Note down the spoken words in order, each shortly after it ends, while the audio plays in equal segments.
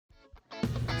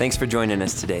Thanks for joining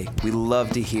us today. We love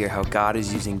to hear how God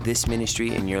is using this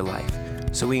ministry in your life.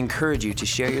 So we encourage you to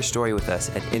share your story with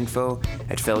us at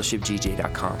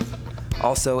info@fellowshipgj.com.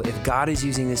 Also, if God is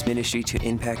using this ministry to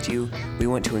impact you, we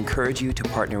want to encourage you to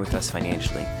partner with us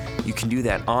financially. You can do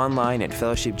that online at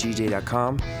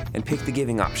fellowshipgj.com and pick the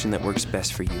giving option that works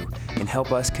best for you and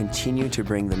help us continue to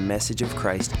bring the message of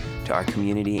Christ to our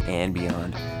community and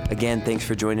beyond. Again, thanks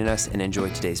for joining us and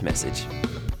enjoy today's message.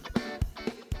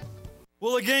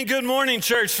 Well, again, good morning,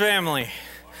 church family.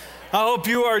 I hope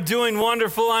you are doing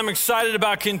wonderful. I'm excited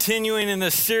about continuing in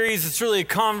this series. It's really a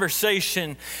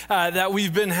conversation that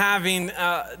we've been having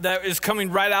that is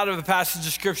coming right out of the passage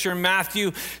of Scripture in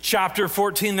Matthew chapter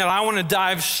 14 that I want to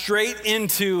dive straight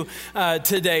into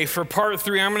today for part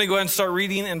 3. I'm going to go ahead and start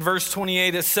reading in verse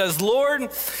 28. It says, "Lord,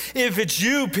 if it's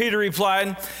you," Peter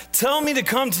replied, "tell me to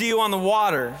come to you on the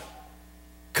water."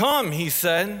 "Come," he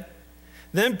said.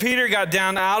 Then Peter got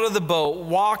down out of the boat,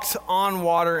 walked on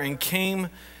water, and came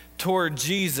toward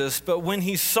Jesus, but when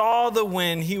he saw the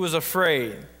wind, he was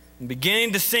afraid. And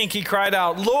beginning to sink, he cried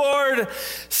out, "Lord,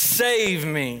 save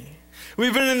me."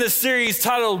 We've been in this series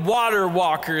titled Water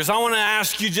Walkers. I want to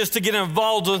ask you just to get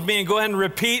involved with me and go ahead and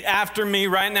repeat after me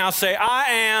right now. Say,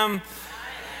 I am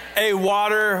a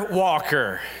water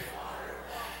walker.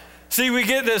 See, we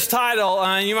get this title,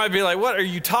 and you might be like, what are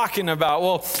you talking about?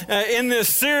 Well, in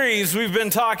this series, we've been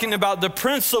talking about the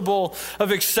principle of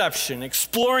exception,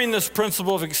 exploring this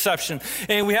principle of exception.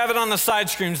 And we have it on the side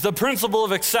screens. The principle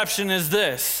of exception is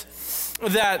this,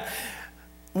 that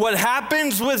what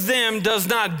happens with them does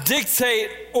not dictate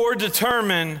or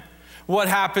determine what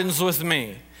happens with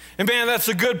me. And man, that's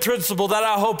a good principle that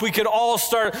I hope we could all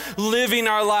start living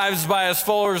our lives by as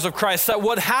followers of Christ. That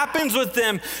what happens with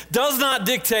them does not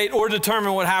dictate or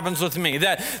determine what happens with me.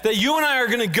 That you and I are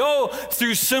going to go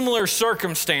through similar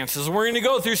circumstances. We're going to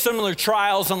go through similar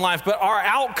trials in life, but our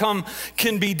outcome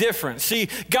can be different. See,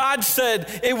 God said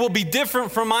it will be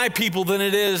different for my people than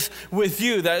it is with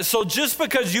you. So just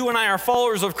because you and I are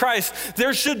followers of Christ,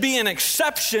 there should be an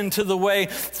exception to the way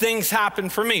things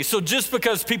happen for me. So just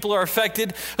because people are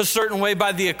affected a certain way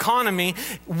by the economy,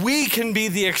 we can be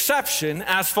the exception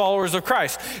as followers of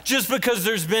Christ. Just because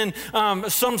there's been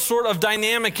some sort of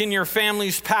dynamic in your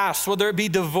family's past, whether it be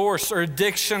divorce or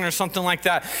addiction or something like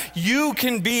that, you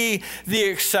can be the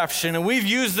exception. And we've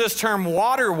used this term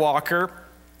water walker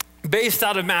based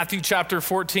out of Matthew chapter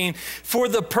 14 for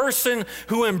the person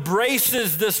who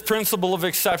embraces this principle of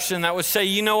exception that would say,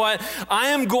 you know what,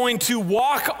 I am going to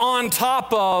walk on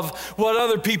top of what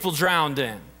other people drowned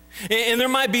in. And there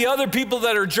might be other people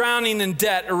that are drowning in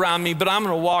debt around me, but I'm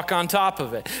going to walk on top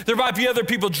of it. There might be other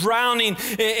people drowning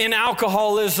in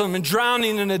alcoholism and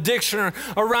drowning in addiction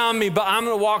around me, but I'm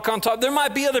going to walk on top. There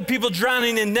might be other people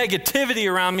drowning in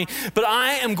negativity around me, but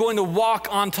I am going to walk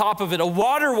on top of it. A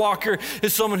water walker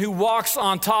is someone who walks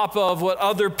on top of what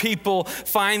other people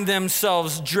find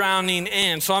themselves drowning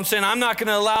in. So I'm saying I'm not going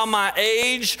to allow my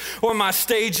age or my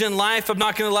stage in life, I'm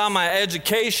not going to allow my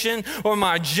education or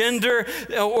my gender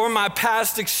or my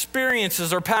past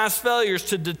experiences or past failures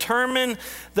to determine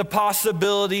the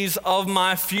possibilities of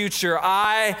my future.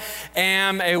 I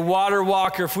am a water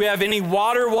walker. If we have any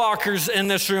water walkers in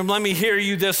this room, let me hear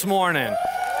you this morning.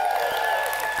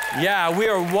 Yeah, we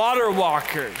are water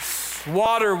walkers,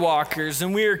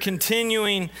 and we are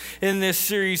continuing in this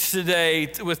series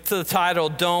today with the title,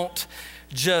 Don't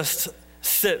Just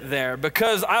Sit There.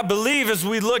 Because I believe as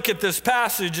we look at this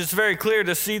passage, it's very clear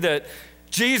to see that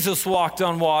Jesus walked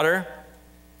on water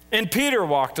and Peter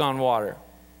walked on water.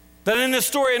 That in this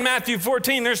story in Matthew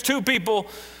 14, there's two people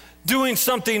doing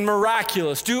something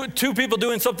miraculous, two people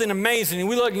doing something amazing. And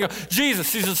we look and go,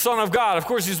 Jesus, he's the Son of God. Of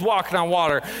course, he's walking on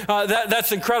water.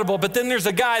 That's incredible. But then there's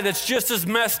a guy that's just as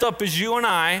messed up as you and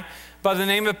I by the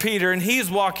name of Peter, and he's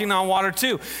walking on water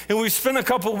too. And we've spent a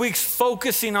couple weeks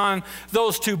focusing on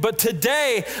those two. But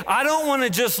today, I don't want to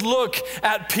just look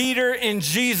at Peter and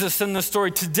Jesus in the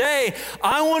story. Today,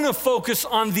 I want to focus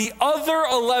on the other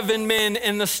 11 men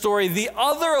in the story, the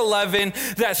other 11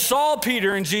 that saw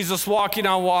Peter and Jesus walking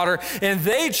on water, and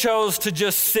they chose to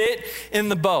just sit in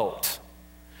the boat.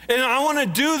 And I want to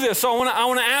do this. I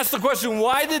want to ask the question,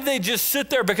 why did they just sit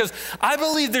there? Because I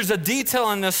believe there's a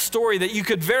detail in this story that you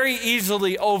could very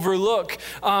easily overlook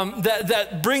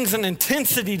that brings an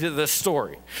intensity to this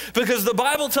story. Because the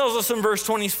Bible tells us in verse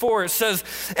 24, it says,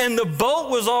 and the boat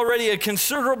was already a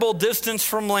considerable distance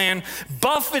from land,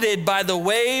 buffeted by the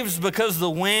waves because the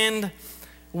wind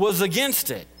was against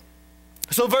it.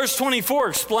 So verse 24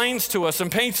 explains to us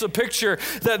and paints a picture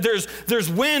that there's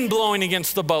wind blowing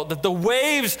against the boat, that the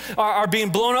waves are being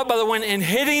blown up by the wind and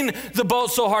hitting the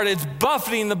boat so hard, it's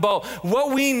buffeting the boat.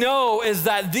 What we know is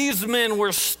that these men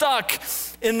were stuck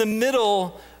in the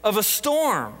middle of a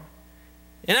storm.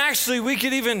 And actually, we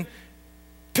could even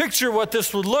picture what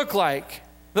this would look like.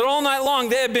 That all night long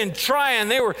they had been trying,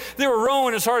 they were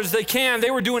rowing as hard as they can.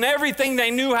 They were doing everything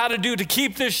they knew how to do to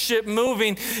keep this ship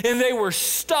moving, and they were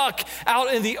stuck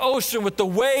out in the ocean with the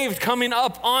waves coming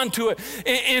up onto it.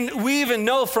 And we even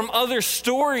know from other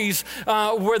stories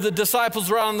where the disciples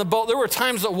were out on the boat, there were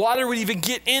times that water would even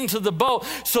get into the boat.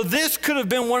 So this could have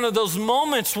been one of those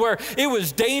moments where it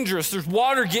was dangerous. There's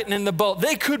water getting in the boat.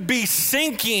 They could be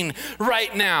sinking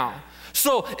right now.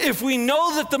 So if we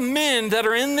know that the men that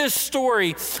are in this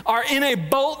story are in a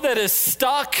boat that is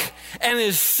stuck and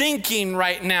is sinking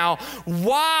right now,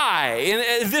 why?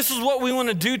 And this is what we want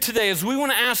to do today is we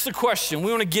want to ask the question.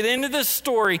 We want to get into this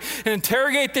story and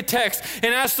interrogate the text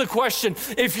and ask the question,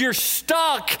 if you're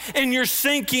stuck and you're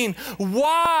sinking,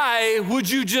 why would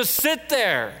you just sit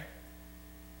there?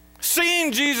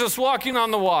 Seeing Jesus walking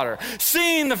on the water,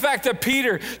 seeing the fact that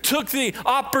Peter took the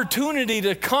opportunity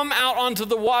to come out onto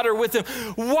the water with him,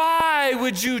 why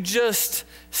would you just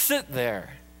sit there?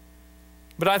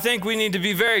 But I think we need to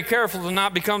be very careful to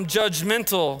not become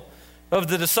judgmental of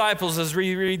the disciples as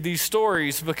we read these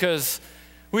stories, because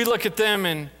we look at them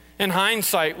and in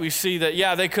hindsight, we see that,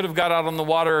 yeah, they could have got out on the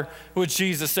water with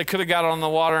Jesus. They could have got out on the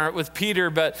water with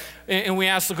Peter, and we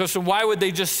ask the question, why would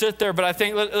they just sit there? But I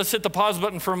think let's hit the pause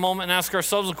button for a moment and ask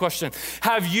ourselves a question.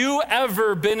 Have you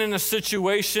ever been in a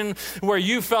situation where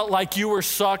you felt like you were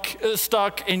stuck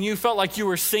and you felt like you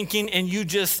were sinking and you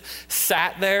just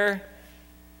sat there?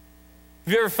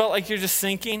 Have you ever felt like you're just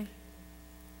sinking?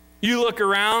 You look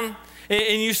around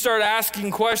and you start asking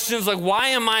questions like, why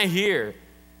am I here?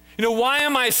 You know, why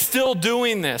am I still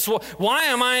doing this? Well, why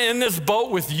am I in this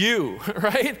boat with you,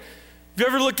 right? Have you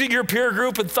ever looked at your peer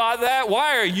group and thought that?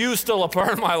 Why are you still a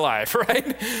part of my life,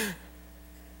 right?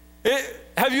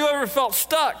 Have you ever felt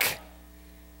stuck?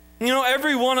 You know,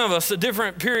 every one of us at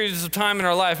different periods of time in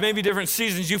our life, maybe different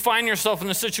seasons, you find yourself in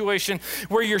a situation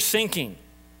where you're sinking.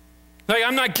 Like,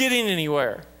 I'm not getting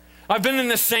anywhere. I've been in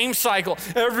the same cycle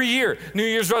every year. New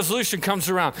Year's resolution comes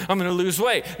around, I'm going to lose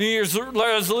weight. New Year's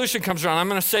resolution comes around, I'm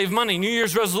going to save money. New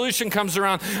Year's resolution comes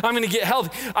around, I'm going to get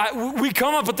healthy. We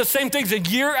come up with the same things, and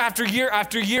year after year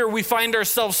after year, we find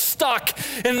ourselves stuck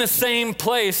in the same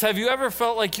place. Have you ever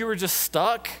felt like you were just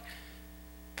stuck?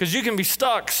 Because you can be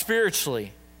stuck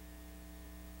spiritually.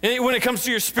 And when it comes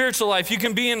to your spiritual life, you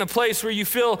can be in a place where you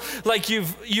feel like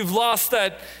you've lost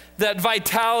that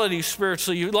vitality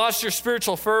spiritually. You lost your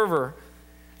spiritual fervor.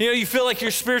 You know, you feel like your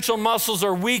spiritual muscles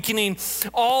are weakening.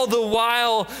 All the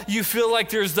while, you feel like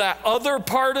there's that other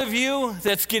part of you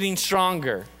that's getting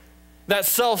stronger. That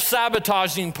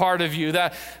self-sabotaging part of you,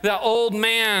 that old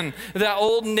man, that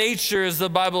old nature, as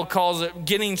the Bible calls it,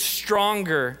 getting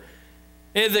stronger.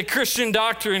 The Christian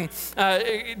doctrine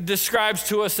describes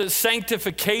to us that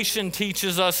sanctification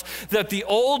teaches us that the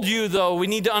old you, though, we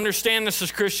need to understand this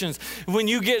as Christians. When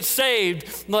you get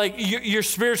saved, like your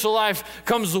spiritual life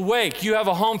comes awake. You have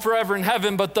a home forever in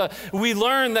heaven, but we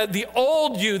learn that the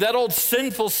old you, that old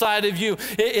sinful side of you,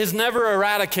 is never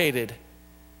eradicated.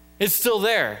 It's still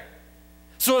there.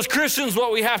 So as Christians,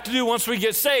 what we have to do once we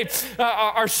get saved,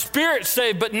 our spirit's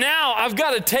saved, but now I've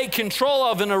got to take control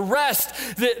of and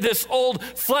arrest this old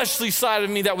fleshly side of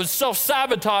me that was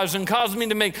self-sabotage and caused me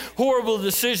to make horrible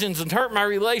decisions and hurt my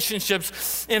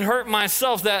relationships and hurt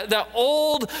myself. That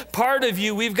old part of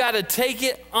you, we've got to take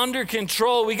it under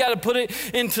control. We got to put it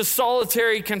into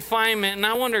solitary confinement. And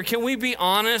I wonder, can we be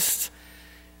honest?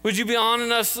 Would you be honest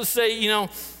enough to say, you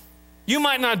know, you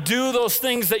might not do those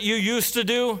things that you used to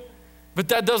do, but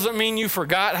that doesn't mean you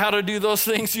forgot how to do those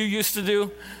things you used to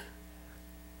do.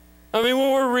 I mean,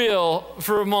 when we're real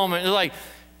for a moment, it's like,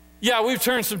 yeah, we've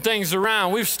turned some things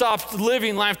around. We've stopped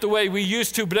living life the way we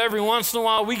used to, but every once in a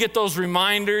while we get those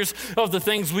reminders of the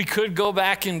things we could go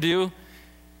back and do.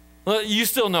 Well, you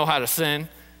still know how to sin.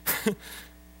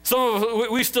 Some of us,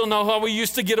 we still know how we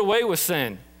used to get away with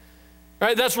sin.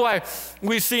 Right? That's why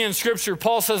we see in Scripture,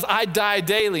 Paul says, I die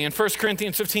daily. In 1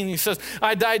 Corinthians 15, he says,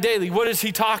 I die daily. What is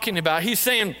he talking about? He's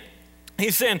saying,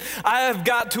 I have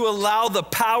got to allow the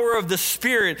power of the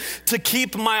Spirit to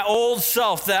keep my old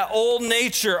self, that old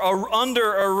nature, under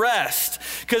arrest.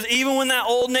 Because even when that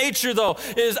old nature, though,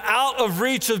 is out of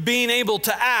reach of being able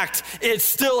to act, it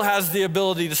still has the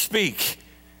ability to speak.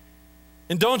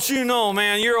 And don't you know,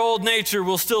 man, your old nature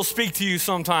will still speak to you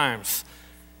sometimes.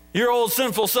 Your old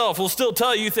sinful self will still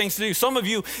tell you things to do. Some of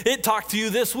you, it talked to you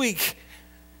this week.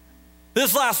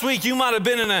 This last week, you might have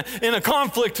been in a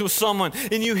conflict with someone,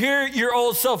 and you hear your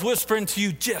old self whispering to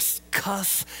you, just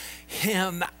cuss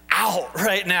him out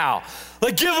right now.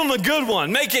 Like, give him a good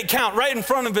one. Make it count right in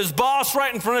front of his boss,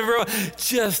 right in front of everyone.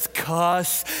 Just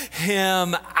cuss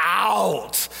him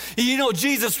out. You know,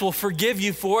 Jesus will forgive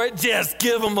you for it. Just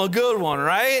give him a good one,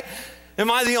 right?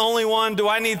 Am I the only one? Do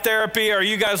I need therapy? Are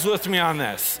you guys with me on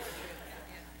this?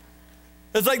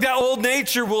 It's like that old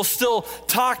nature will still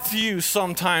talk to you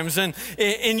sometimes, and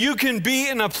you can be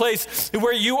in a place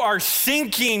where you are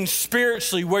sinking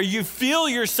spiritually, where you feel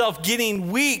yourself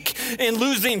getting weak and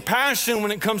losing passion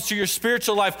when it comes to your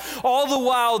spiritual life. All the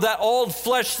while, that old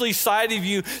fleshly side of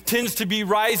you tends to be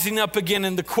rising up again.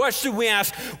 And the question we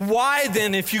ask, why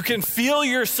then, if you can feel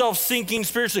yourself sinking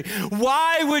spiritually,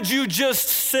 why would you just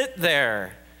sit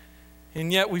there?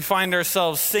 And yet we find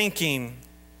ourselves sinking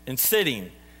and sitting.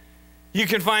 You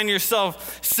can find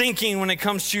yourself sinking when it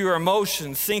comes to your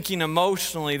emotions, sinking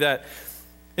emotionally, that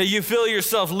you feel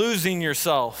yourself losing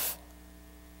yourself.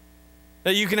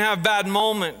 That you can have bad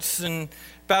moments, and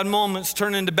bad moments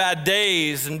turn into bad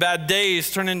days, and bad days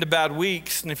turn into bad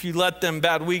weeks. And if you let them,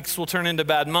 bad weeks will turn into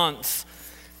bad months.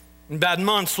 And bad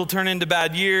months will turn into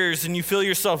bad years, and you feel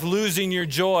yourself losing your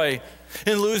joy,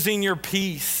 and losing your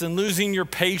peace, and losing your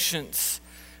patience,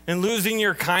 and losing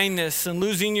your kindness, and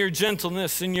losing your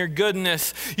gentleness and your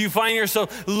goodness. You find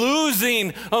yourself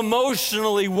losing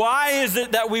emotionally. Why is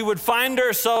it that we would find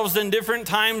ourselves in different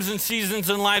times and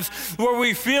seasons in lives where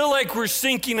we feel like we're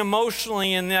sinking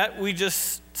emotionally and that we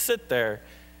just sit there?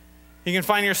 You can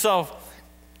find yourself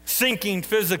sinking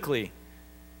physically,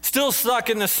 still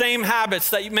stuck in the same habits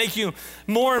that make you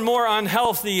more and more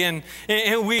unhealthy, and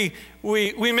we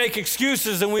make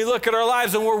excuses, and we look at our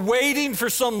lives and we're waiting for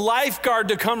some lifeguard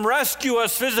to come rescue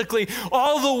us physically.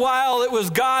 All the while, it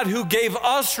was God who gave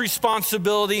us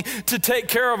responsibility to take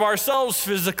care of ourselves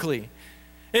physically.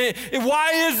 And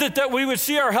why is it that we would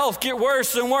see our health get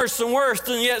worse and worse and worse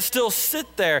and yet still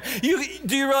sit there? Do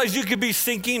you realize you could be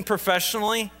sinking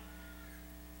professionally?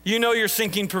 You know you're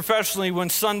sinking professionally when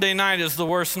Sunday night is the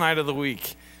worst night of the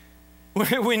week.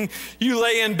 When you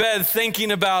lay in bed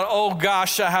thinking about, oh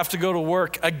gosh, I have to go to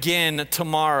work again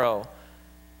tomorrow.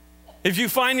 If you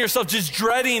find yourself just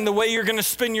dreading the way you're going to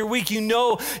spend your week, you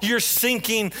know you're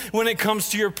sinking when it comes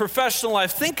to your professional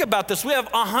life. Think about this. We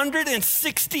have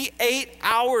 168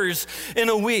 hours in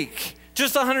a week.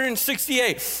 Just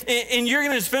 168. And you're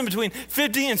going to spend between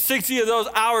 50 and 60 of those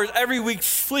hours every week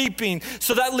sleeping.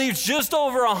 So that leaves just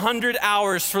over 100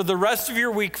 hours for the rest of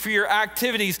your week for your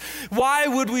activities. Why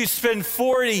would we spend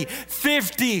 40,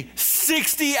 50,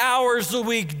 60 hours a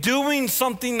week doing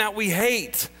something that we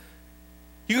hate?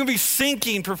 You're going to be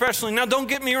sinking professionally. Now, don't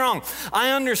get me wrong.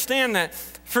 I understand that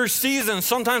for seasons,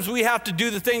 sometimes we have to do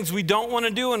the things we don't want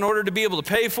to do in order to be able to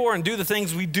pay for and do the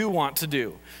things we do want to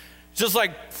do. Just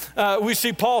like we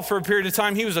see Paul for a period of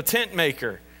time, he was a tent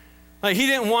maker. Like, he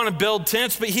didn't want to build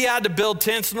tents, but he had to build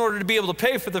tents in order to be able to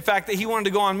pay for the fact that he wanted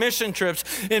to go on mission trips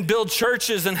and build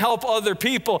churches and help other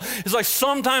people. It's like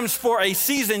sometimes for a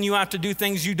season you have to do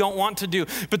things you don't want to do,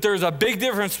 but there's a big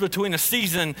difference between a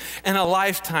season and a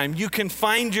lifetime. You can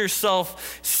find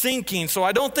yourself sinking. So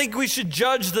I don't think we should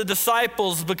judge the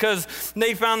disciples because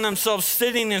they found themselves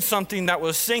sitting in something that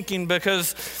was sinking,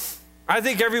 because I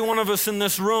think every one of us in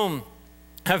this room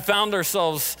have found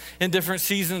ourselves in different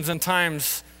seasons and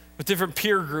times with different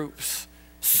peer groups,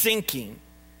 sinking.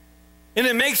 And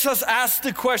it makes us ask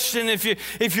the question, if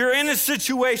you're in a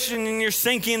situation and you're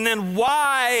sinking, then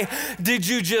why did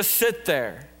you just sit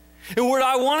there? And what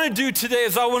I want to do today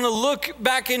is I want to look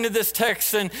back into this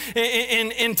text and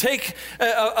take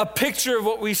a picture of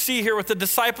what we see here with the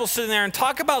disciples sitting there and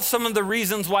talk about some of the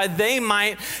reasons why they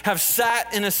might have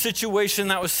sat in a situation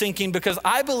that was sinking, because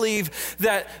I believe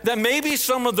that maybe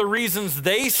some of the reasons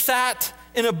they sat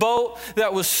in a boat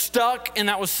that was stuck and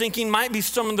that was sinking might be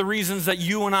some of the reasons that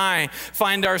you and I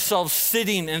find ourselves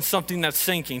sitting in something that's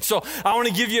sinking. So I want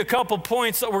to give you a couple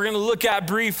points that we're going to look at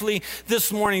briefly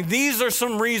this morning. These are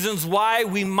some reasons why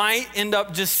we might end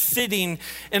up just sitting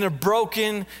in a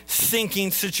broken,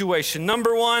 sinking situation.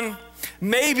 Number one,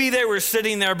 maybe they were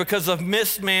sitting there because of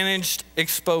mismanaged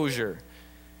exposure.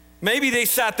 Maybe they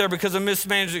sat there because of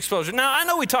mismanaged exposure. Now, I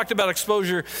know we talked about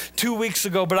exposure 2 weeks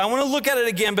ago, but I want to look at it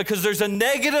again because there's a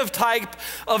negative type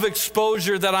of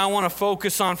exposure that I want to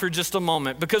focus on for just a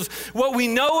moment. Because what we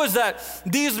know is that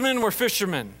these men were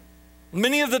fishermen.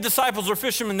 Many of the disciples were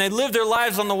fishermen. They lived their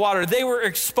lives on the water. They were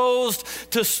exposed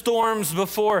to storms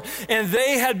before, and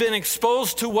they had been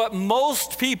exposed to what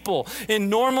most people in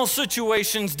normal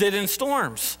situations did in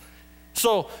storms.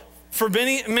 So For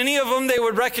many of them, they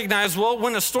would recognize, well,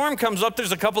 when a storm comes up,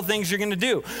 there's a couple things you're going to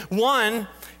do. One,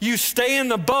 you stay in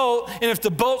the boat, and if the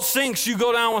boat sinks, you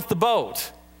go down with the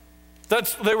boat.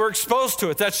 They were exposed to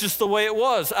it. That's just the way it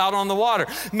was out on the water.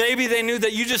 Maybe they knew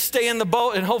that you just stay in the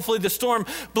boat and hopefully the storm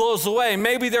blows away.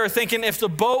 Maybe they were thinking, if the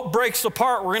boat breaks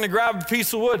apart, we're going to grab a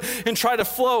piece of wood and try to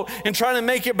float and try to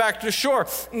make it back to shore.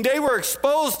 And they were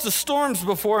exposed to storms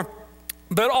before,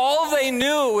 but all they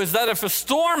knew is that if a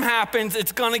storm happens,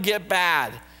 it's going to get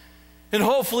bad. And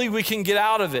hopefully we can get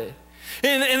out of it.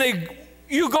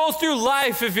 You go through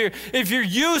life, if you're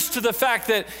used to the fact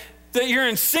that you're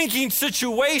in sinking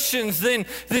situations, then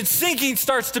sinking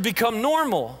starts to become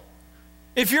normal.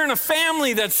 If you're in a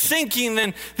family that's sinking,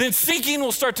 then sinking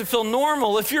will start to feel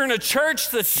normal. If you're in a church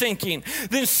that's sinking,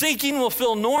 then sinking will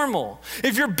feel normal.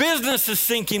 If your business is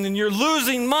sinking and you're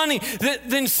losing money,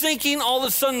 then sinking all of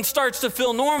a sudden starts to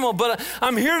feel normal. But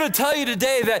I'm here to tell you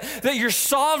today that your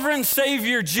sovereign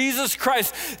Savior, Jesus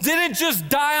Christ, didn't just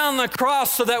die on the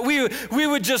cross so that we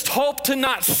would just hope to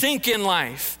not sink in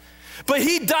life. But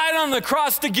he died on the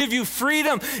cross to give you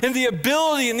freedom and the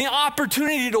ability and the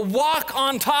opportunity to walk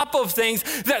on top of things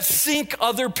that sink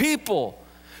other people.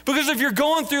 Because if you're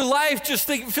going through life just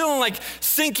feeling like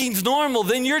sinking's normal,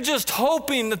 then you're just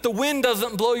hoping that the wind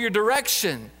doesn't blow your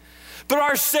direction. But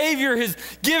our Savior has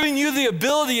given you the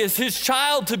ability as his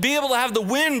child to be able to have the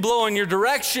wind blow in your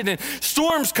direction and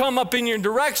storms come up in your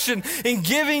direction, and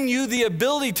giving you the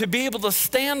ability to be able to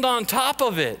stand on top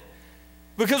of it.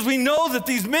 Because we know that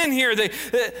these men here, they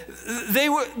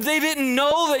didn't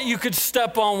know that you could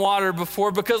step on water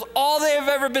before, because all they have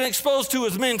ever been exposed to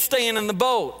is men staying in the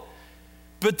boat.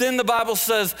 But then the Bible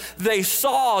says they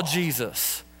saw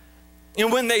Jesus.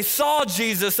 And when they saw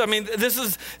Jesus, I mean, this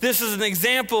is an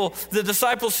example. The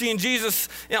disciples seeing Jesus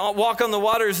walk on the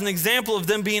water is an example of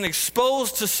them being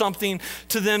exposed to something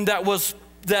to them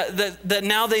that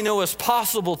now they know is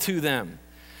possible to them.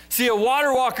 See, a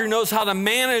water walker knows how to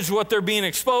manage what they're being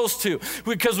exposed to,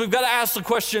 because we've got to ask the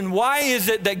question, why is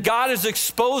it that God is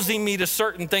exposing me to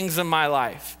certain things in my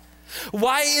life?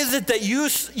 Why is it that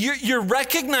you're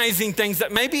recognizing things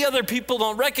that maybe other people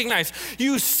don't recognize?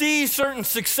 You see certain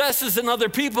successes in other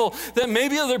people that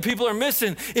maybe other people are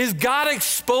missing. Is God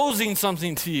exposing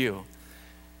something to you?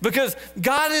 Because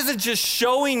God isn't just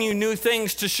showing you new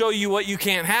things to show you what you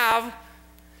can't have.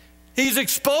 He's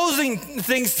exposing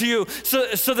things to you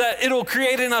so that it'll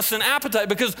create in us an appetite.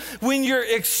 Because when you're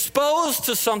exposed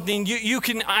to something, you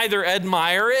can either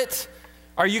admire it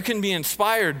or you can be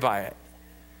inspired by it.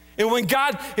 And when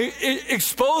God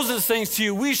exposes things to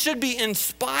you, we should be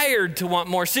inspired to want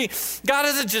more. See, God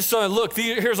isn't just saying, look,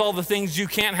 here's all the things you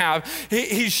can't have.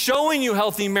 He's showing you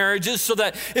healthy marriages so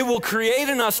that it will create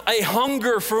in us a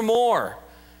hunger for more.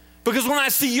 Because when I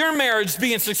see your marriage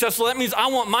being successful, that means I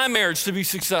want my marriage to be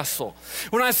successful.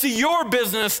 When I see your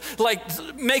business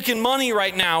like making money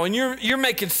right now and you're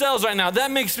making sales right now,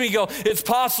 that makes me go, it's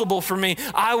possible for me.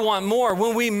 I want more.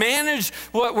 When we manage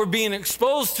what we're being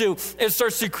exposed to, it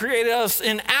starts to create us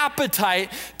an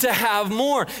appetite to have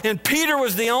more. And Peter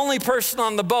was the only person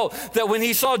on the boat that when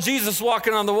he saw Jesus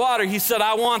walking on the water, he said,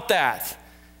 I want that.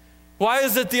 Why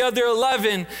is it the other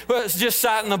 11 just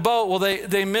sat in the boat? Well,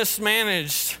 they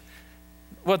mismanaged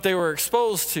what they were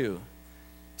exposed to.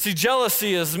 See,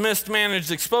 jealousy is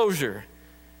mismanaged exposure.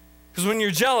 Because when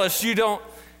you're jealous, you don't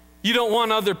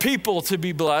want other people to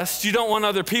be blessed. You don't want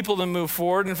other people to move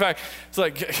forward. In fact, it's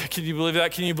like, can you believe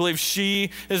that? Can you believe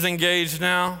she is engaged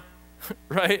now?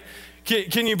 Right?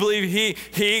 Can you believe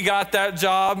he got that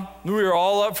job? We were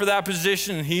all up for that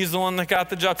position, and he's the one that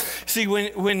got the job. See,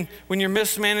 when you're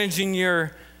mismanaging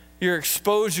your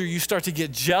exposure, you start to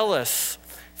get jealous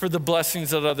for the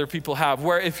blessings that other people have.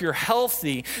 Where if you're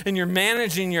healthy and you're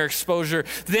managing your exposure,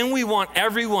 then we want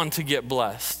everyone to get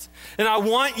blessed. And I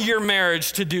want your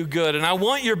marriage to do good, and I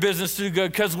want your business to do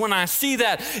good, because when I see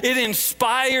that, it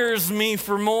inspires me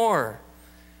for more.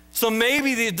 So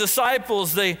maybe the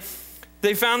disciples, they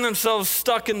found themselves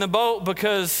stuck in the boat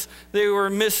because they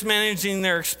were mismanaging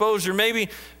their exposure. Maybe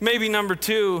number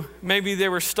two, maybe they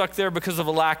were stuck there because of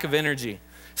a lack of energy.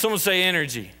 Someone say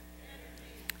energy.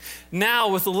 Now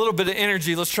with a little bit of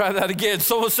energy, let's try that again.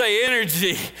 Someone say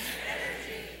energy.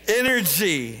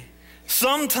 Energy.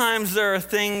 Sometimes there are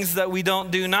things that we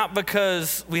don't do, not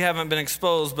because we haven't been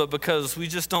exposed, but because we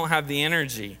just don't have the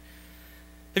energy.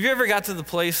 Have you ever got to the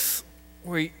place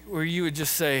where you would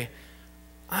just say,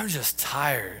 I'm just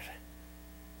tired.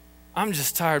 I'm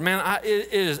just tired. Man,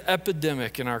 it is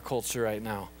epidemic in our culture right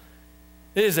now.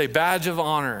 It is a badge of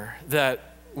honor that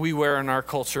we wear in our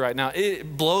culture right now.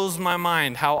 It blows my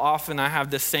mind how often I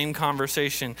have this same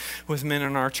conversation with men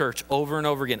in our church over and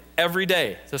over again. Every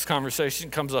day this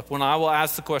conversation comes up when I will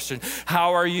ask the question,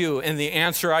 how are you? And the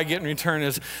answer I get in return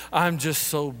is, I'm just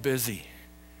so busy.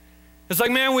 It's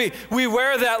like, man, we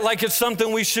wear that like it's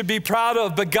something we should be proud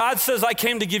of, but God says, I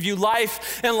came to give you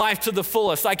life and life to the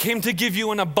fullest. I came to give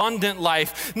you an abundant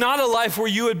life, not a life where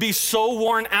you would be so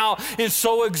worn out and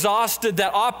so exhausted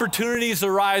that opportunities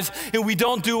arise and we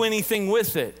don't do anything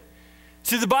with it.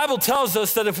 See, the Bible tells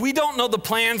us that if we don't know the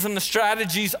plans and the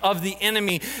strategies of the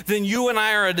enemy, then you and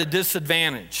I are at a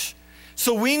disadvantage.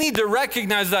 So we need to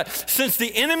recognize that since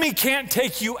the enemy can't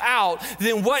take you out,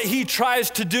 then what he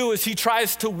tries to do is he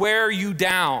tries to wear you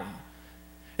down.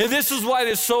 And this is why it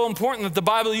is so important that the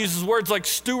Bible uses words like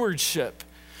stewardship,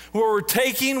 where we're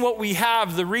taking what we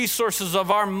have, the resources of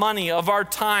our money, of our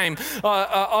time,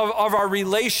 of our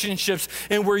relationships,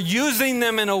 and we're using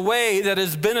them in a way that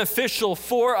is beneficial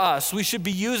for us. We should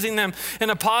be using them in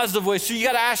a positive way. So you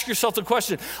got to ask yourself the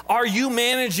question, are you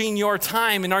managing your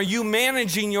time and are you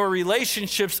managing your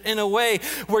relationships in a way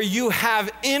where you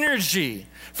have energy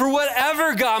for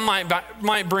whatever God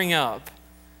might bring up?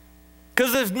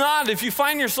 Because if not, if you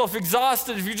find yourself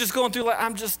exhausted, if you're just going through like,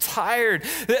 I'm just tired,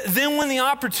 then when the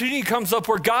opportunity comes up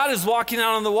where God is walking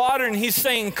out on the water and he's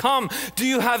saying, come, do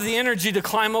you have the energy to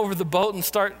climb over the boat and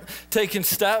start taking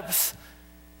steps?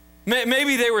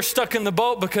 Maybe they were stuck in the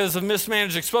boat because of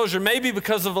mismanaged exposure, maybe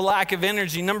because of a lack of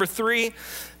energy. Number 3,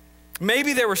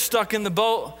 maybe they were stuck in the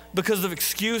boat because of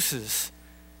excuses.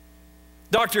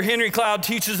 Dr. Henry Cloud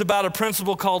teaches about a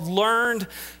principle called learned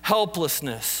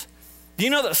helplessness. Do you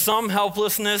know that some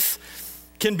helplessness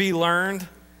can be learned?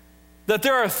 That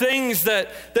there are things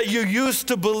that you used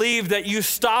to believe that you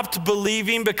stopped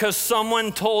believing because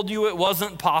someone told you it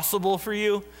wasn't possible for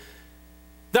you?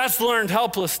 That's learned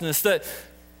helplessness, that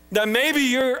maybe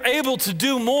you're able to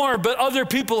do more, but other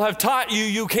people have taught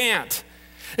you can't.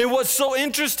 And what's so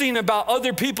interesting about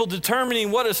other people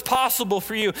determining what is possible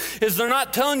for you is they're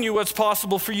not telling you what's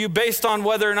possible for you based on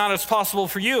whether or not it's possible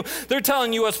for you. They're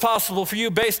telling you what's possible for you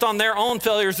based on their own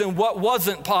failures and what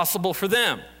wasn't possible for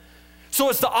them. So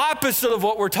it's the opposite of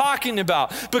what we're talking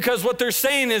about, because what they're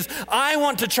saying is, I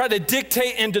want to try to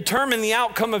dictate and determine the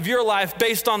outcome of your life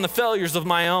based on the failures of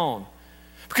my own.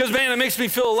 Because, man, it makes me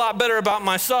feel a lot better about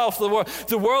myself.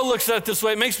 The world looks at it this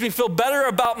way. It makes me feel better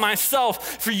about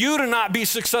myself for you to not be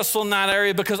successful in that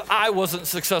area because I wasn't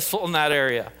successful in that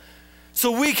area.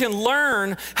 So we can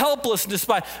learn helplessness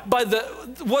by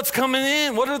what's coming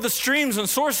in. What are the streams and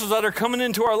sources that are coming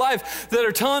into our life that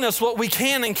are telling us what we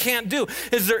can and can't do?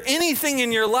 Is there anything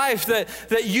in your life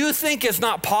that you think is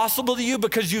not possible to you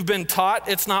because you've been taught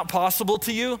it's not possible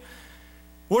to you?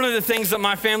 One of the things that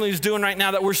my family is doing right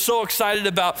now that we're so excited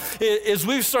about is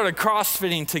we've started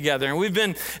CrossFitting together. And we've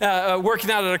been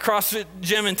working out at a CrossFit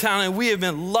gym in town, and we have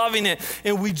been loving it.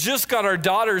 And we just got our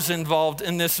daughters involved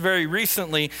in this very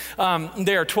recently.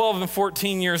 They are 12 and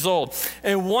 14 years old.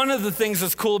 And one of the things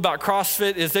that's cool about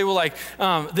CrossFit is they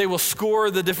will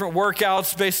score the different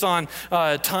workouts based on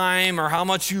time or how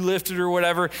much you lifted or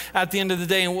whatever at the end of the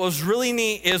day. And what was really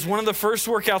neat is one of the first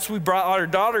workouts we brought our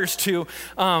daughters to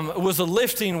was a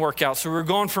lifting workout. So we were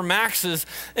going for maxes,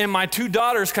 and my 2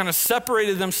 daughters kind of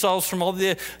separated themselves from all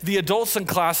the adults in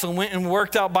class and went and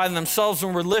worked out by themselves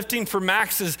and were lifting for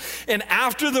maxes. And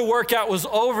after the workout was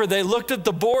over, they looked at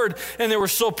the board and they were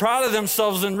so proud of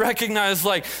themselves and recognized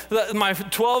like my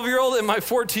 12-year-old and my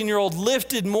 14-year-old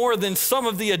lifted more than some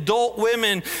of the adult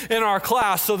women in our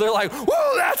class. So they're like,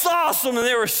 whoa, that's awesome. And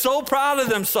they were so proud of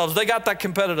themselves. They got that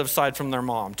competitive side from their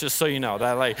mom, just so you know.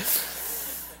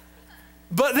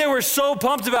 But they were so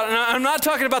pumped about it. And I'm not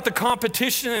talking about the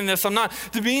competition in this. I'm not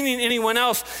demeaning anyone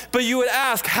else. But you would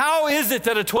ask, how is it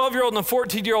that a 12-year-old and a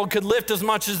 14-year-old could lift as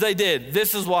much as they did?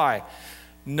 This is why.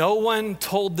 No one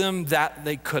told them that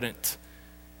they couldn't.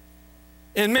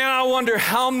 And man, I wonder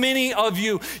how many of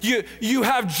you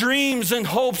have dreams and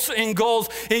hopes and goals,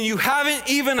 and you haven't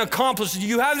even accomplished it.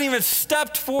 You haven't even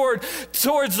stepped forward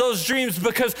towards those dreams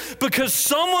because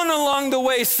someone along the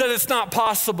way said it's not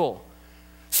possible.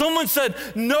 Someone said,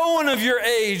 no one of your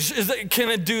age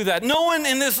can do that. No one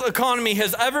in this economy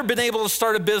has ever been able to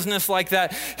start a business like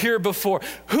that here before.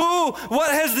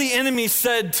 What has the enemy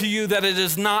said to you that it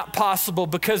is not possible?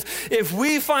 Because if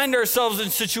we find ourselves in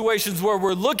situations where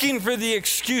we're looking for the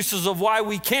excuses of why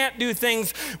we can't do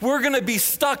things, we're going to be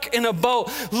stuck in a boat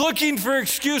looking for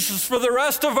excuses for the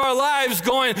rest of our lives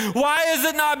going, why has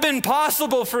it not been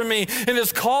possible for me? And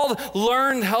it's called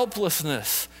learned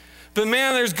helplessness. But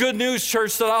man, there's good news,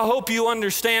 church, that I hope you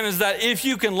understand is that if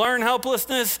you can learn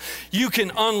helplessness, you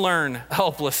can unlearn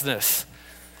helplessness.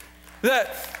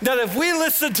 That if we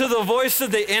listen to the voice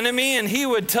of the enemy and he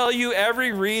would tell you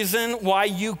every reason why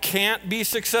you can't be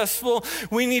successful,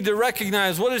 we need to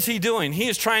recognize, what is he doing? He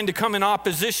is trying to come in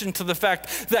opposition to the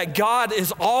fact that God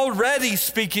is already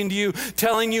speaking to you,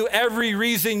 telling you every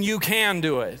reason you can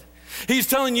do it. He's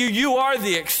telling you, you are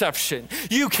the exception.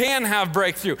 You can have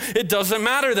breakthrough. It doesn't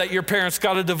matter that your parents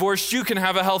got a divorce. You can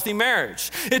have a healthy marriage.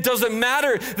 It doesn't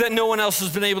matter that no one else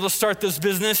has been able to start this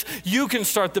business. You can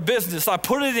start the business. I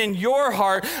put it in your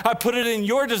heart. I put it in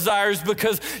your desires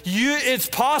because it's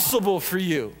possible for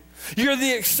you. You're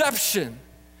the exception.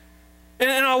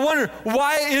 And I wonder,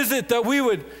 why is it that we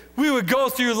would go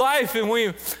through life and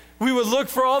we would look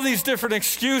for all these different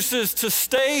excuses to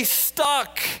stay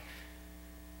stuck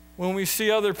when we see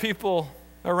other people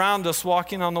around us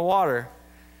walking on the water?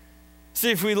 See,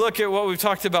 if we look at what we've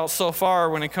talked about so far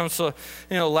when it comes to,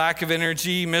 lack of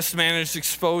energy, mismanaged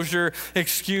exposure,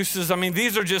 excuses, I mean,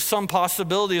 these are just some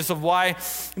possibilities of why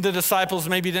the disciples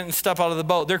maybe didn't step out of the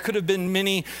boat. There could have been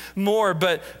many more,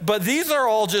 but these are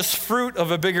all just fruit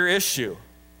of a bigger issue.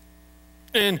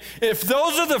 And if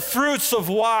those are the fruits of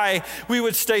why we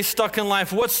would stay stuck in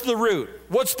life, what's the root?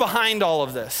 What's behind all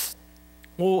of this?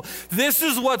 Well, this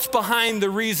is what's behind the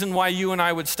reason why you and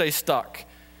I would stay stuck.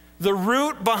 The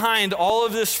root behind all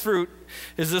of this fruit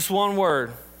is this one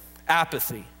word: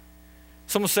 apathy.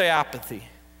 Someone say apathy.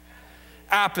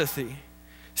 Apathy.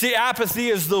 See, apathy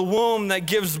is the womb that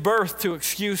gives birth to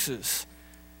excuses.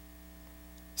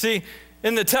 See,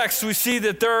 in the text, we see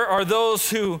that there are those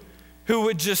who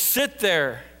would just sit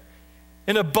there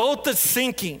in a boat that's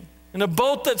sinking, in a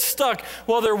boat that's stuck,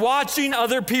 while they're watching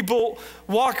other people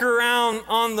walk around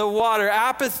on the water.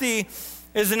 Apathy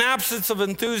is an absence of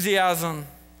enthusiasm,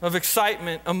 of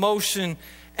excitement, emotion,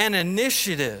 and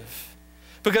initiative.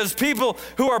 Because people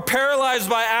who are paralyzed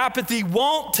by apathy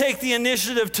won't take the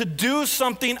initiative to do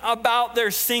something about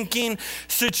their sinking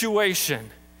situation.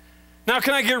 Now,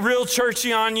 can I get real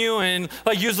churchy on you and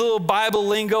use a little Bible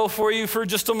lingo for you for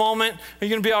just a moment? Are you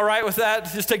going to be all right with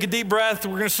that? Just take a deep breath.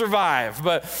 We're going to survive.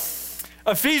 But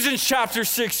Ephesians chapter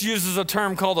 6 uses a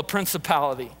term called a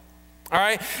principality. All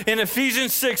right? In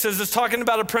Ephesians 6, as it's talking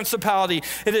about a principality,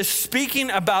 it is speaking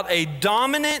about a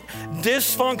dominant,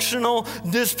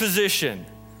 dysfunctional disposition.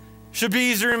 Should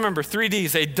be easy to remember, 3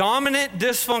 Ds. A dominant,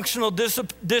 dysfunctional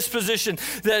disposition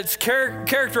that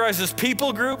characterizes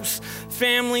people groups,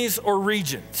 families, or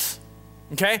regions.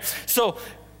 Okay? So,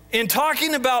 in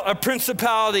talking about a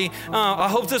principality, I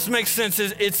hope this makes sense,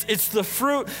 it's the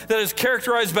fruit that is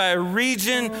characterized by a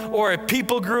region or a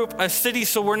people group, a city.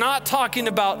 So we're not talking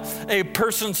about a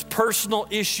person's personal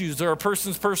issues or a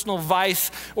person's personal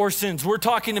vice or sins. We're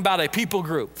talking about a people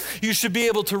group. You should be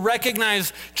able to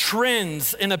recognize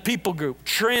trends in a people group,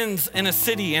 trends in a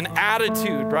city, an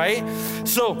attitude, right?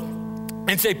 So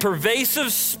it's a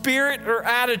pervasive spirit or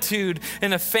attitude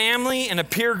in a family, in a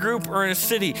peer group, or in a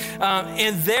city.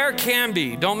 And there can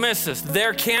be, don't miss this,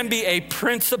 there can be a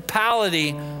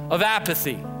principality of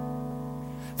apathy.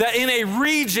 That in a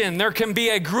region, there can be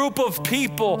a group of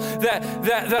people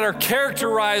that are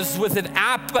characterized with an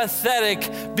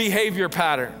apathetic behavior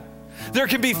pattern. There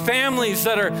can be families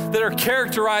that are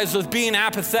characterized with being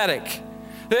apathetic.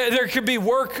 There could be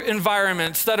work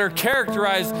environments that are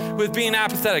characterized with being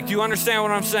apathetic. Do you understand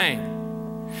what I'm saying?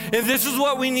 And this is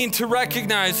what we need to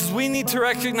recognize. We need to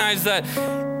recognize that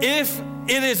if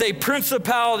it is a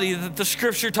principality that the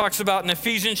scripture talks about in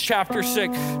Ephesians chapter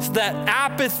 6, that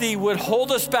apathy would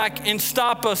hold us back and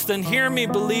stop us, then hear me,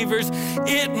 believers,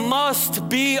 it must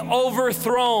be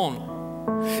overthrown.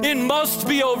 It must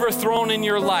be overthrown in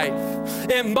your life.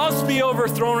 It must be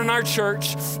overthrown in our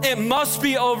church. It must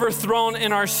be overthrown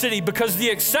in our city, because the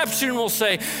exception will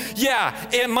say, yeah,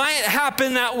 it might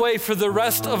happen that way for the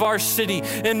rest of our city.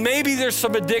 And maybe there's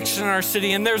some addiction in our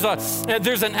city, and there's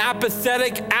an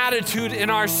apathetic attitude in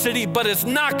our city, but it's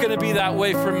not going to be that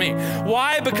way for me.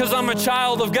 Why? Because I'm a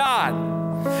child of God.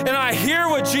 And I hear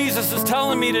what Jesus is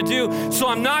telling me to do, so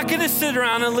I'm not going to sit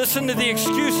around and listen to the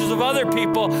excuses of other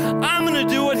people. I'm going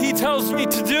to do what he tells me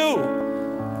to do.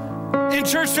 In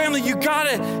church family, you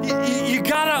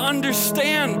gotta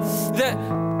understand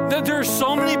that there are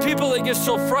so many people that get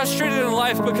so frustrated in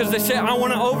life because they say, I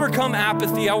want to overcome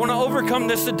apathy. I want to overcome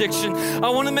this addiction. I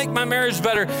want to make my marriage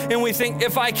better. And we think,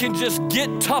 if I can just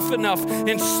get tough enough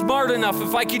and smart enough,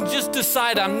 if I can just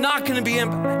decide I'm not going to be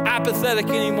apathetic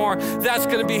anymore, that's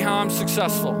going to be how I'm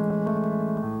successful.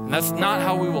 And that's not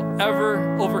how we will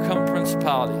ever overcome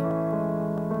principality.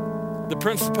 The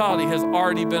principality has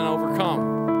already been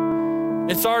overcome.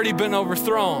 It's already been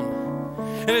overthrown.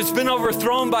 And it's been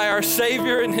overthrown by our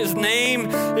Savior, and his name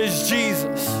is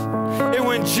Jesus. And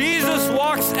when Jesus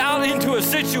walks out into a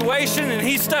situation and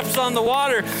he steps on the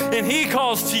water and he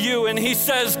calls to you and he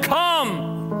says,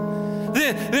 come,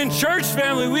 then church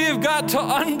family, we have got to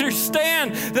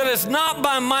understand that it's not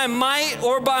by my might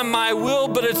or by my will,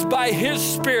 but it's by his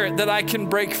Spirit that I can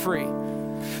break free.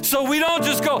 So we don't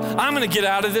just go, I'm going to get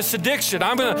out of this addiction.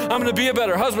 I'm going to be a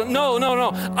better husband. No.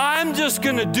 I'm just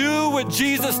going to do what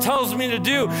Jesus tells me to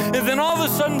do. And then all of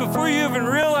a sudden, before you even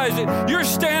realize it, you're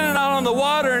standing out on the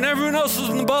water and everyone else is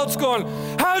in the boats going,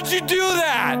 how'd you do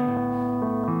that?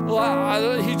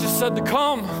 Well, he just said to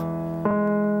come.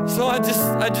 So I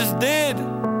just did.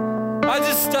 I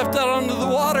just stepped out onto the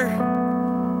water.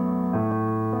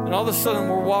 And all of a sudden,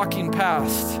 we're walking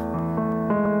past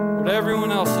what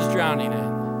everyone else is drowning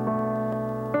in.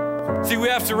 See, we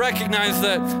have to recognize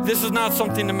that this is not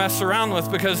something to mess around with,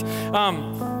 because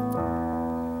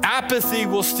apathy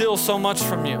will steal so much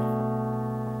from you.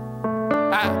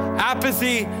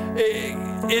 Apathy,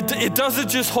 it doesn't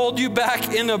just hold you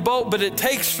back in a boat, but it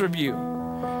takes from you.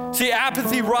 See,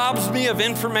 apathy robs me of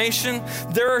information.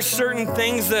 There are certain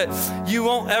things that you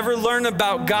won't ever learn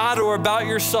about God or about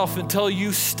yourself until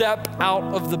you step out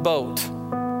of the boat.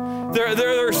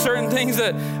 There are certain things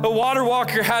that a water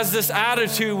walker has this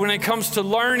attitude when it comes to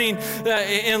learning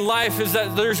in life, is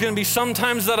that there's going to be some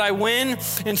times that I win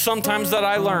and sometimes that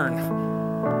I learn.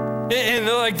 And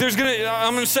like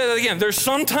I'm going to say that again. There's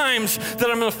some times that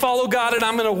I'm going to follow God and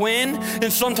I'm going to win,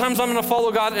 and sometimes I'm going to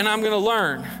follow God and I'm going to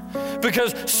learn.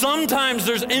 Because sometimes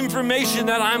there's information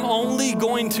that I'm only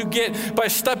going to get by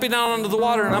stepping out onto the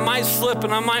water, and I might slip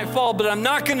and I might fall, but I'm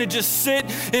not going to just sit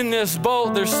in this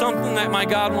boat. There's something that my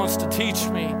God wants to teach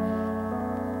me.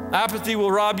 Apathy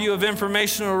will rob you of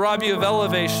information, will rob you of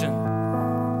elevation.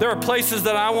 There are places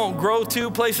that I won't grow to,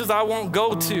 places I won't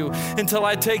go to until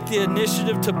I take the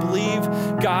initiative to believe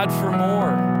God for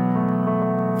more.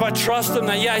 If I trust him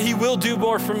that, yeah, he will do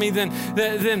more for me, then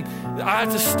I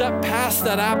have to step past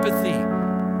that apathy.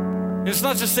 And it's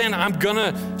not just saying I'm going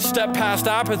to step past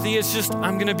apathy. It's just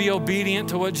I'm going to be obedient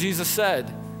to what Jesus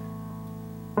said.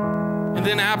 And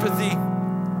then apathy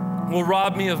will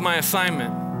rob me of my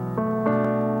assignment.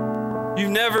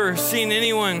 You've never seen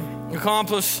anyone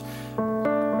accomplish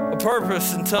a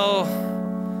purpose until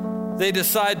they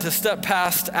decide to step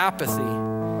past apathy.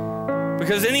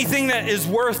 Because anything that is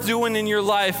worth doing in your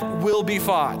life will be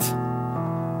fought.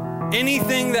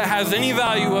 Anything that has any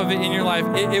value of it in your life,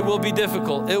 it will be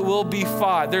difficult. It will be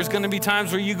fought. There's going to be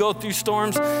times where you go through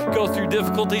storms, go through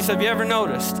difficulties. Have you ever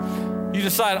noticed? You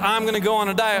decide, I'm going to go on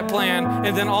a diet plan,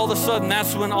 and then all of a sudden,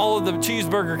 that's when all of the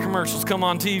cheeseburger commercials come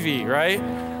on TV, right?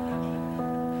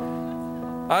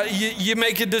 You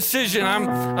make a decision.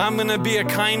 I'm going to be a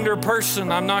kinder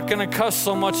person. I'm not going to cuss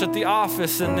so much at the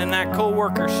office. And then that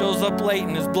coworker shows up late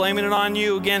and is blaming it on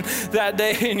you again that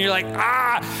day. And you're like,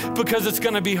 because it's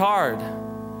going to be hard.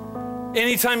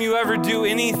 Anytime you ever do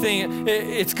anything,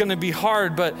 it's going to be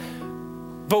hard. But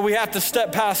we have to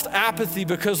step past apathy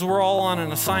because we're all on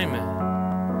an assignment.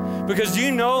 Because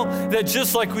you know that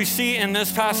just like we see in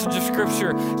this passage of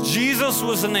Scripture, Jesus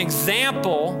was an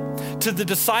example to the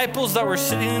disciples that were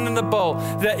sitting in the boat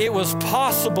that it was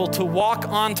possible to walk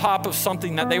on top of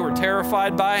something that they were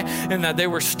terrified by and that they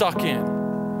were stuck in.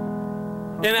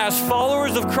 And as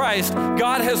followers of Christ,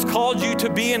 God has called you to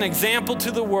be an example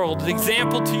to the world, an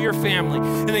example to your family,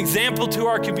 an example to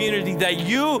our community, that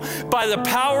you, by the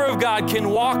power of God, can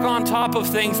walk on top of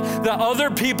things that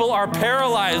other people are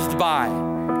paralyzed by.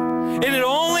 And it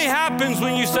only happens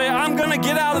when you say, I'm going to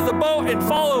get out of the boat and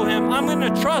follow him. I'm going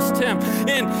to trust him.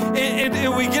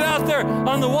 And we get out there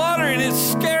on the water and it's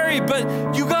scary, but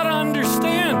you got to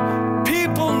understand,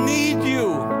 people need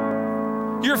you.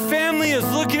 Your family is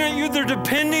looking at you. They're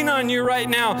depending on you right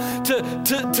now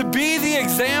to be the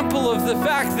example of the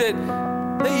fact that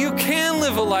you can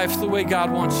live a life the way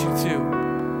God wants you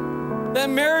to. That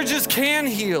marriages can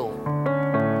heal.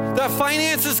 That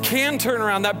finances can turn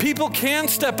around, that people can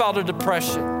step out of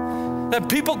depression, that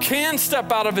people can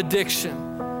step out of addiction.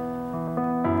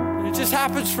 And it just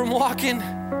happens from walking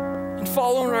and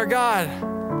following our God.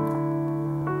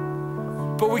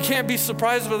 But we can't be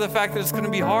surprised by the fact that it's going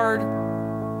to be hard.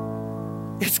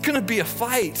 It's going to be a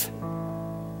fight.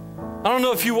 I don't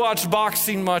know if you watch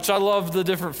boxing much. I love the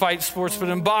different fight sports, but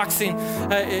in boxing,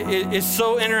 it's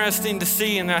so interesting to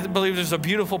see, and I believe there's a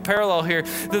beautiful parallel here,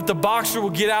 that the boxer will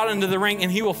get out into the ring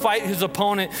and he will fight his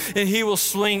opponent and he will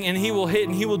swing and he will hit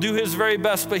and he will do his very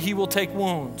best, but he will take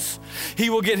wounds.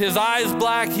 He will get his eyes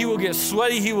black, he will get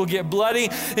sweaty, he will get bloody,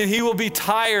 and he will be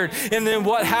tired. And then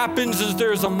what happens is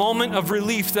there's a moment of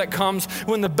relief that comes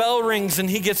when the bell rings and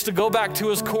he gets to go back to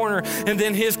his corner, and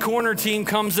then his corner team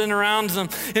comes in around him,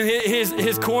 and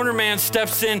his corner man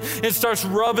steps in and starts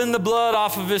rubbing the blood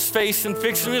off of his face and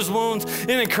fixing his wounds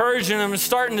and encouraging him and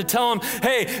starting to tell him,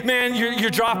 hey, man, you're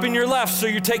dropping your left, so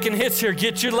you're taking hits here.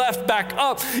 Get your left back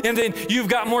up, and then you've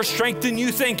got more strength than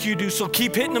you think you do, so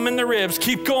keep hitting them in the ribs.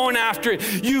 Keep going after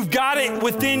it. You've got it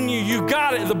within you. You've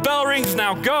got it. The bell rings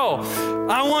now. Go.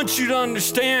 I want you to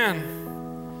understand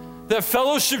that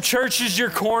Fellowship Church is your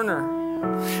corner.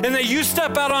 And that you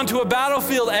step out onto a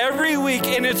battlefield every week,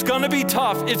 and it's going to be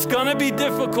tough. It's going to be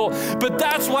difficult. But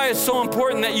that's why it's so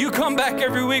important that you come back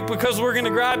every week, because we're going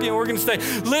to grab you and we're going to say,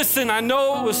 listen, I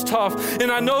know it was tough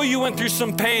and I know you went through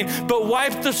some pain, but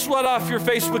wipe the sweat off your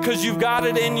face because you've got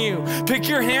it in you. Pick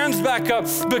your hands back up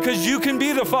because you can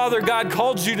be the father God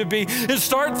called you to be, and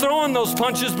start throwing those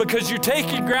punches because you're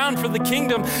taking ground for the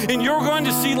kingdom, and you're going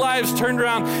to see lives turned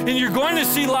around and you're going to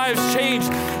see lives changed.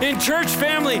 In church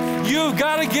family, you've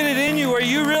got to get it in you where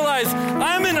you realize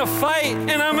I'm in a fight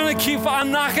and I'm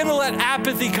not going to let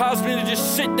apathy cause me to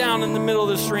just sit down in the middle of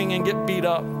this ring and get beat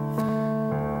up.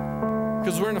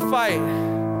 Because we're in a fight.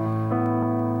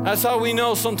 That's how we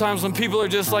know sometimes when people are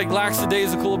just like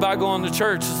lackadaisical about going to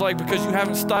church. It's like because you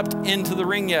haven't stepped into the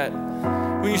ring yet.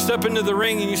 When you step into the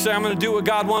ring and you say, I'm going to do what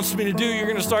God wants me to do, you're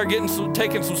going to start taking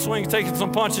some swings, taking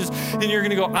some punches, and you're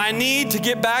going to go, I need to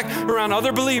get back around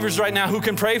other believers right now who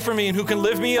can pray for me and who can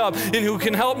lift me up and who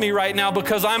can help me right now,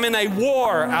 because I'm in a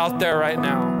war out there right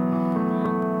now.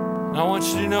 And I want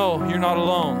you to know you're not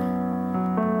alone.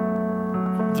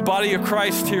 The body of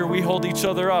Christ here, we hold each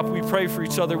other up. We pray for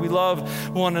each other. We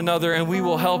love one another, and we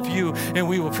will help you and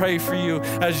we will pray for you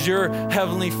as your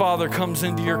Heavenly Father comes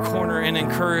into your corner and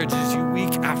encourages you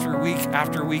week after week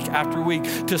after week after week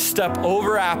to step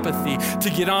over apathy, to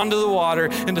get onto the water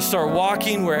and to start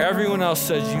walking where everyone else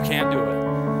says you can't do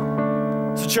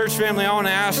it. So church family, I want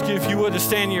to ask you if you would to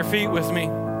stand to your feet with me.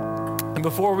 And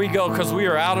before we go, because we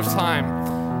are out of time,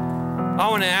 I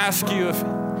want to ask you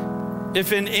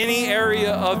if in any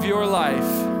area of your life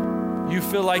you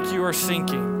feel like you are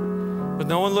sinking, with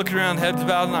no one looking around, heads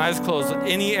bowed and eyes closed, in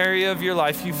any area of your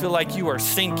life you feel like you are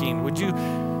sinking, would you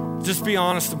just be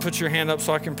honest and put your hand up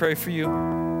so I can pray for you?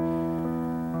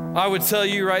 I would tell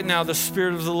you right now, the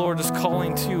Spirit of the Lord is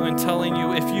calling to you and telling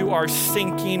you, if you are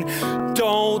sinking,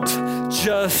 don't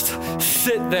just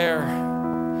sit there.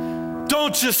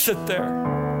 Don't just sit there.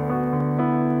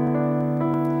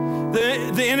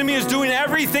 The enemy is doing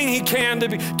everything he can to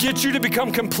get you to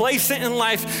become complacent in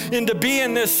life and to be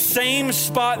in this same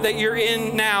spot that you're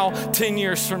in now 10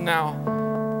 years from now.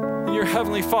 And your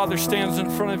Heavenly Father stands in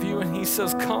front of you and he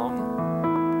says, come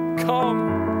to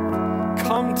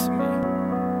me.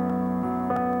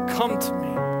 Come to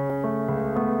me.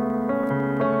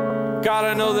 God,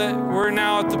 I know that we're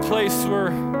now at the place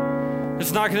where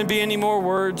it's not going to be any more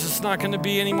words. It's not going to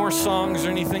be any more songs or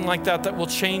anything like that that will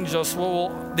change us.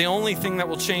 The only thing that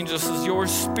will change us is your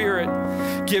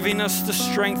Spirit giving us the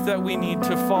strength that we need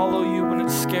to follow you when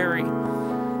it's scary.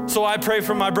 So I pray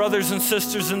for my brothers and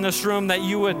sisters in this room that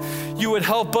you would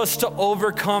help us to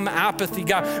overcome apathy.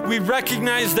 God, we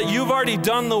recognize that you've already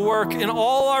done the work, and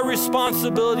all our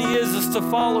responsibility is to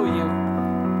follow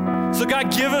you. So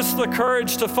God, give us the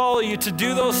courage to follow you, to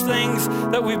do those things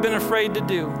that we've been afraid to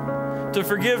do. To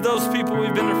forgive those people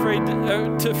we've been afraid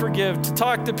to forgive, to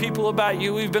talk to people about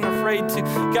you we've been afraid to.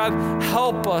 God,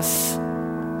 help us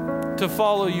to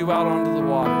follow you out onto the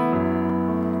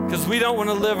water, because we don't want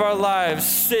to live our lives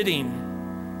sitting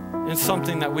in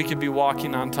something that we could be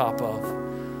walking on top of.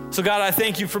 So God, I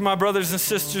thank you for my brothers and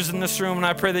sisters in this room, and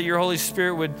I pray that your Holy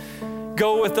Spirit would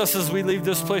go with us as we leave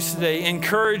this place today.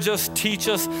 Encourage us, teach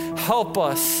us, help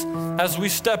us as we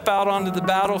step out onto the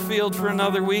battlefield for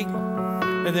another week.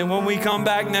 And then when we come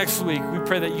back next week, we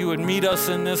pray that you would meet us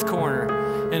in this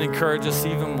corner and encourage us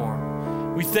even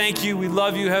more. We thank you. We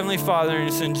love you, Heavenly Father. And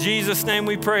it's in Jesus' name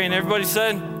we pray. And everybody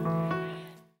said,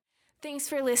 Thanks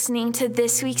for listening to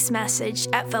this week's message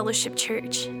at Fellowship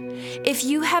Church. If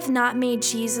you have not made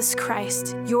Jesus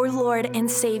Christ your Lord and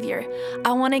Savior,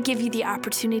 I want to give you the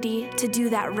opportunity to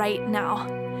do that right now.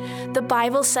 The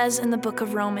Bible says in the book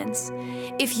of Romans,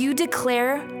 if you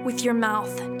declare with your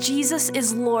mouth Jesus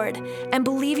is Lord and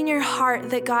believe in your heart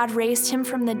that God raised him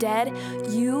from the dead,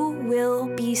 you will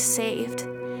be saved.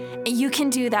 you can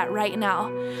do that right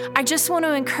now. I just want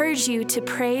to encourage you to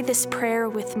pray this prayer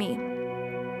with me.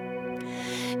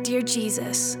 Dear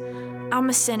Jesus, I'm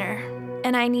a sinner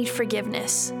and I need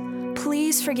forgiveness.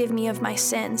 Please forgive me of my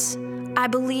sins. I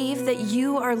believe that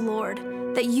you are Lord,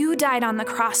 that you died on the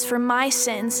cross for my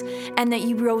sins, and that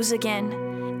you rose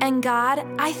again. And God,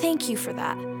 I thank you for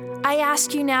that. I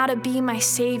ask you now to be my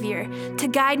Savior, to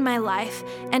guide my life,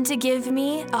 and to give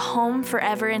me a home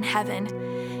forever in heaven.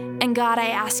 And God, I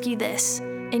ask you this,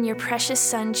 in your precious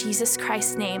Son, Jesus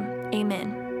Christ's name,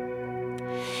 amen.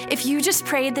 If you just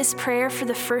prayed this prayer for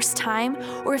the first time,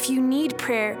 or if you need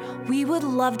prayer, we would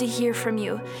love to hear from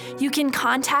you. You can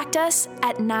contact us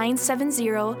at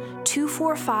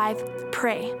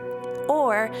 970-245-PRAY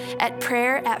or at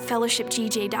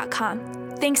prayer@fellowshipgj.com.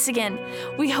 Thanks again.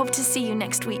 We hope to see you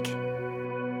next week.